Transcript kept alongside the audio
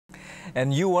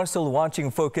And you are still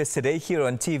watching Focus today here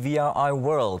on TVRI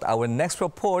World. Our next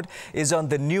report is on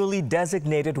the newly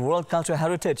designated World Cultural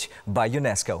Heritage by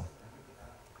UNESCO.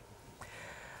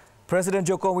 President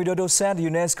Joko Widodo said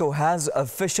UNESCO has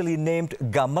officially named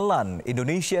Gamelan,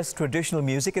 Indonesia's traditional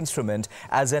music instrument,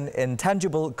 as an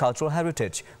intangible cultural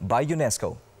heritage by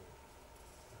UNESCO.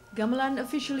 Gamelan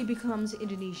officially becomes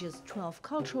Indonesia's 12th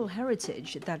cultural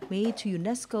heritage that made to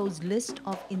Unesco's list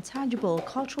of intangible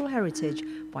cultural heritage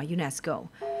by UNESCO.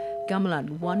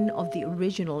 Gamelan, one of the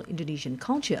original Indonesian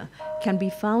culture, can be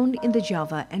found in the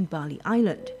Java and Bali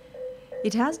Island.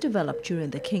 It has developed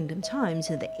during the kingdom times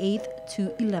in the 8th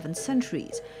to 11th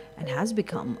centuries and has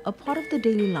become a part of the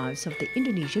daily lives of the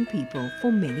Indonesian people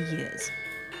for many years.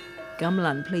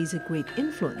 Gamelan plays a great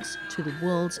influence to the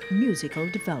world's musical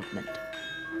development.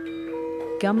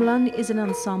 Gamelan is an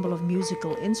ensemble of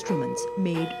musical instruments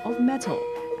made of metal,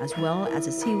 as well as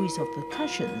a series of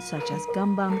percussions such as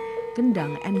gambang,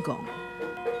 gendang and gong.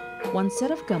 One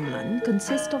set of gamelan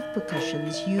consists of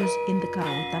percussions used in the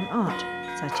Karawitan art,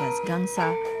 such as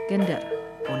gangsa, gender,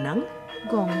 onang,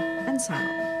 gong and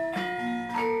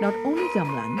sarong. Not only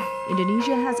gamelan,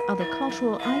 Indonesia has other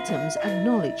cultural items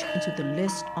acknowledged into the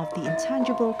list of the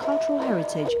Intangible Cultural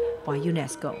Heritage by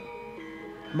UNESCO.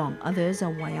 Among others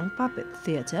are wayang puppet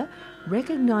theatre,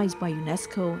 recognized by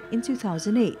UNESCO in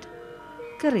 2008,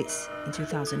 keris in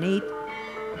 2008,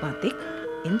 batik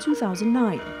in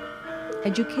 2009,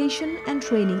 education and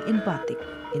training in batik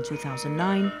in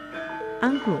 2009,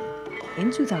 angklung in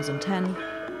 2010,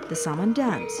 the Saman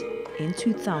dance in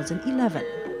 2011,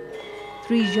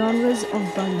 3 genres of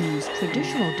Balinese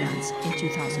traditional dance in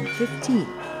 2015,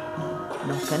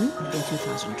 noken in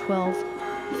 2012,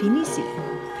 finisi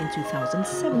in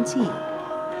 2017,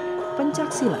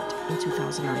 pencaksilat in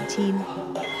 2019,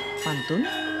 pantun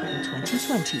in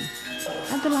 2020,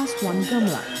 and the last one,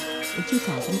 gamelan, in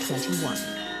 2021.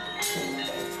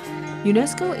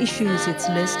 UNESCO issues its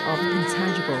list of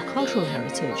intangible cultural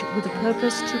heritage with the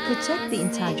purpose to protect the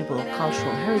intangible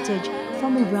cultural heritage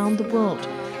from around the world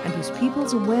and boost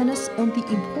people's awareness on the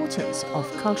importance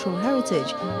of cultural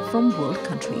heritage from world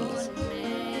countries.